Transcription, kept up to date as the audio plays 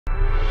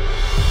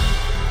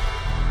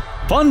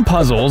Fun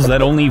puzzles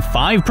that only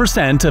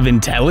 5% of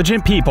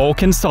intelligent people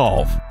can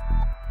solve.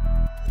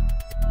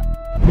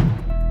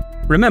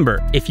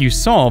 Remember, if you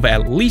solve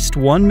at least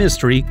one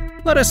mystery,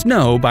 let us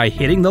know by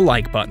hitting the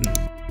like button.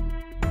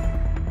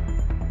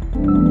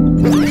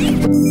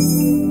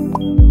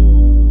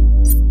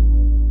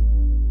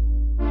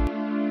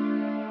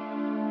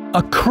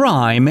 A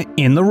crime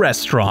in the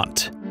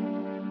restaurant.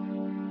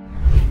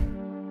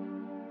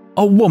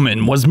 A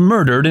woman was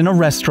murdered in a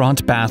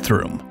restaurant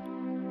bathroom.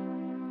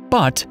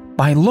 But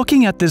by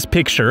looking at this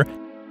picture,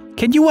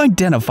 can you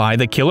identify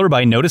the killer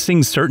by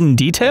noticing certain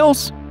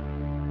details?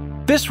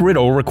 This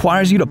riddle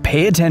requires you to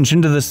pay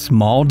attention to the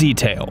small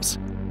details.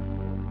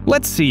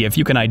 Let's see if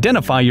you can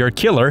identify your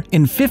killer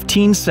in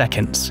 15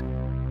 seconds.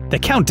 The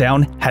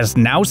countdown has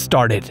now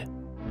started.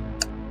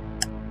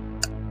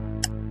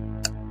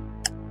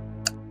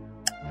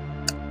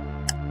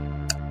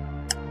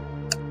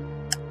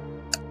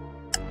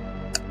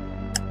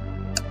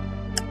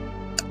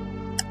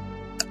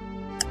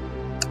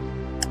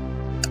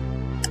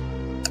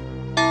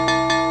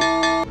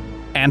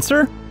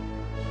 Answer?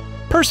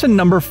 Person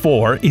number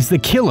 4 is the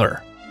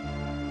killer.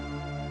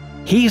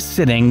 He's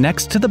sitting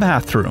next to the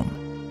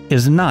bathroom.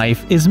 His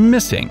knife is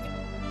missing.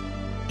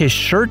 His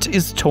shirt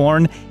is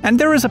torn, and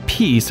there is a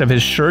piece of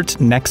his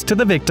shirt next to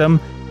the victim,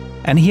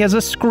 and he has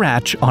a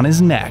scratch on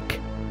his neck.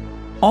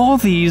 All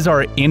these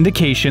are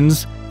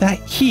indications that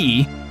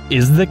he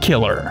is the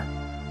killer.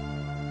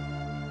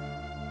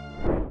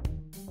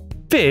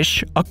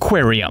 Fish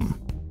aquarium.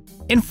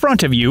 In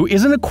front of you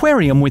is an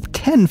aquarium with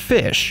 10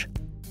 fish.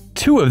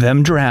 2 of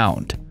them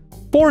drowned,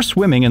 4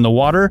 swimming in the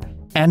water,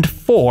 and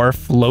 4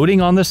 floating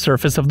on the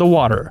surface of the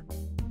water.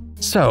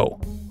 So,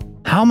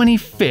 how many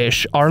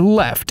fish are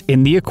left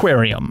in the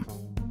aquarium?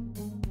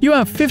 You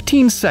have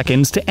 15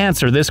 seconds to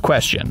answer this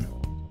question.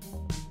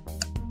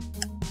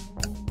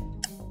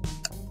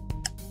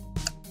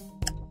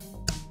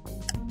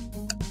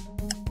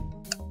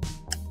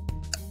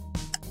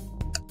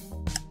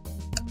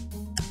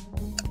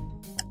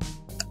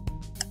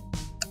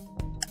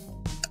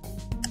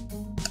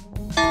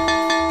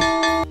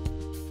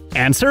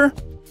 Answer: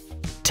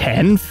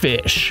 10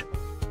 fish.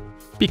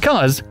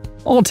 Because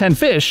all 10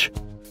 fish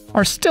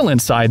are still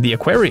inside the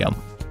aquarium.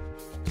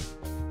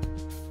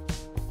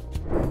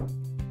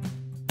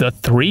 The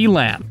 3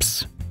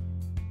 lamps.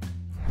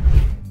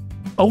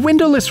 A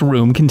windowless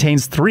room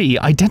contains 3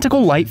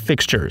 identical light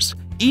fixtures,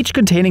 each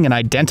containing an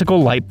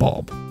identical light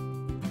bulb.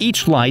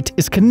 Each light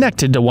is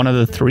connected to one of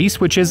the 3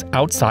 switches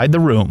outside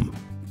the room.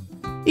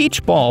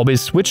 Each bulb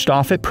is switched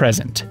off at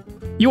present.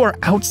 You are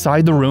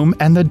outside the room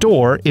and the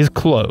door is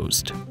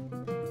closed.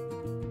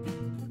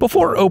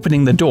 Before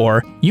opening the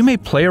door, you may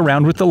play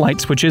around with the light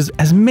switches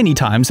as many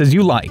times as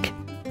you like.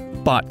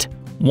 But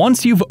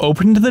once you've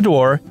opened the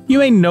door, you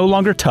may no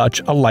longer touch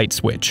a light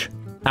switch.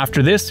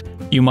 After this,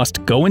 you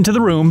must go into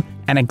the room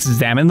and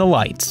examine the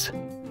lights.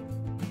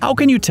 How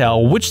can you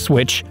tell which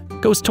switch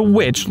goes to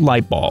which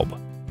light bulb?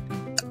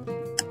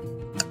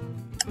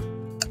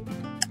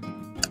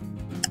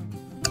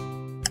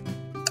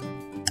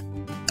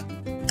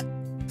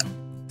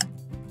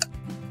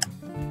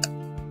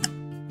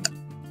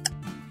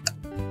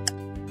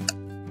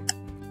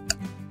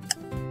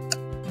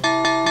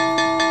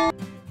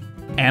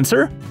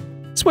 Answer: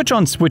 switch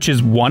on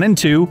switches 1 and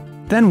 2,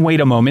 then wait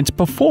a moment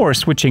before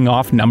switching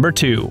off number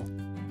 2.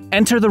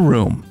 Enter the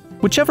room.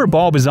 Whichever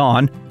bulb is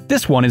on,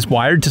 this one is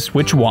wired to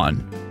switch 1.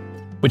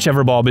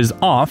 Whichever bulb is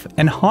off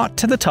and hot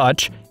to the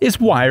touch is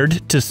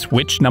wired to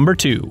switch number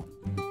 2.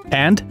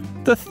 And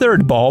the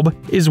 3rd bulb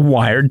is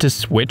wired to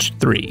switch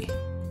 3.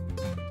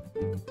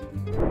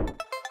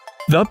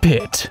 The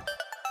pit.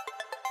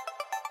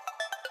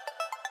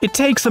 It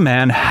takes a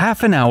man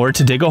half an hour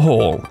to dig a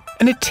hole,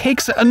 and it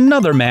takes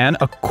another man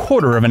a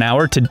quarter of an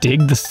hour to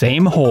dig the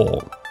same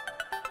hole.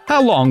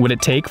 How long would it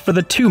take for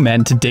the 2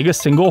 men to dig a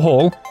single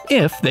hole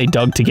if they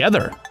dug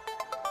together?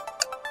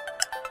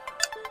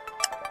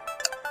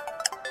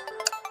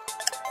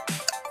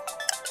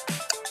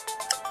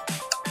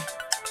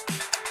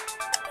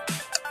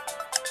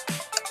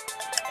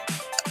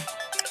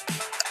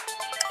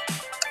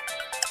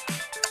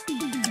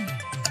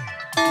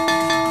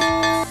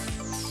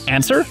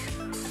 Answer: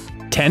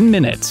 10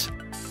 minutes.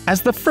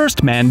 As the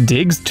first man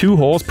digs 2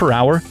 holes per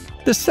hour,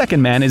 the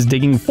second man is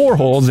digging 4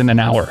 holes in an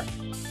hour.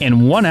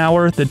 In 1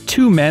 hour, the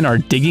 2 men are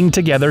digging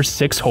together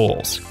 6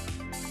 holes.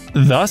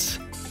 Thus,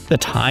 the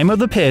time of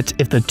the pit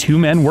if the 2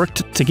 men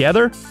worked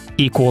together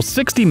equals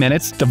 60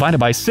 minutes divided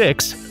by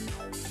 6,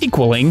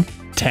 equaling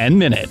 10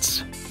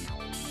 minutes.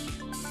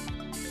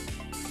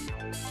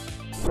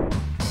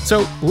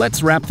 So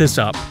let's wrap this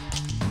up.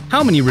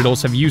 How many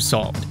riddles have you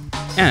solved?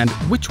 And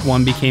which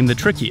one became the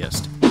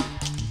trickiest?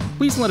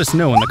 Please let us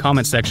know in the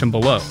comment section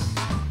below.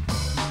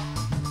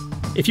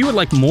 If you would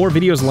like more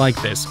videos like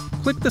this,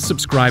 click the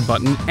subscribe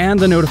button and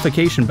the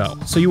notification bell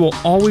so you will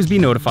always be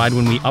notified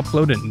when we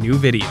upload a new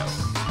video.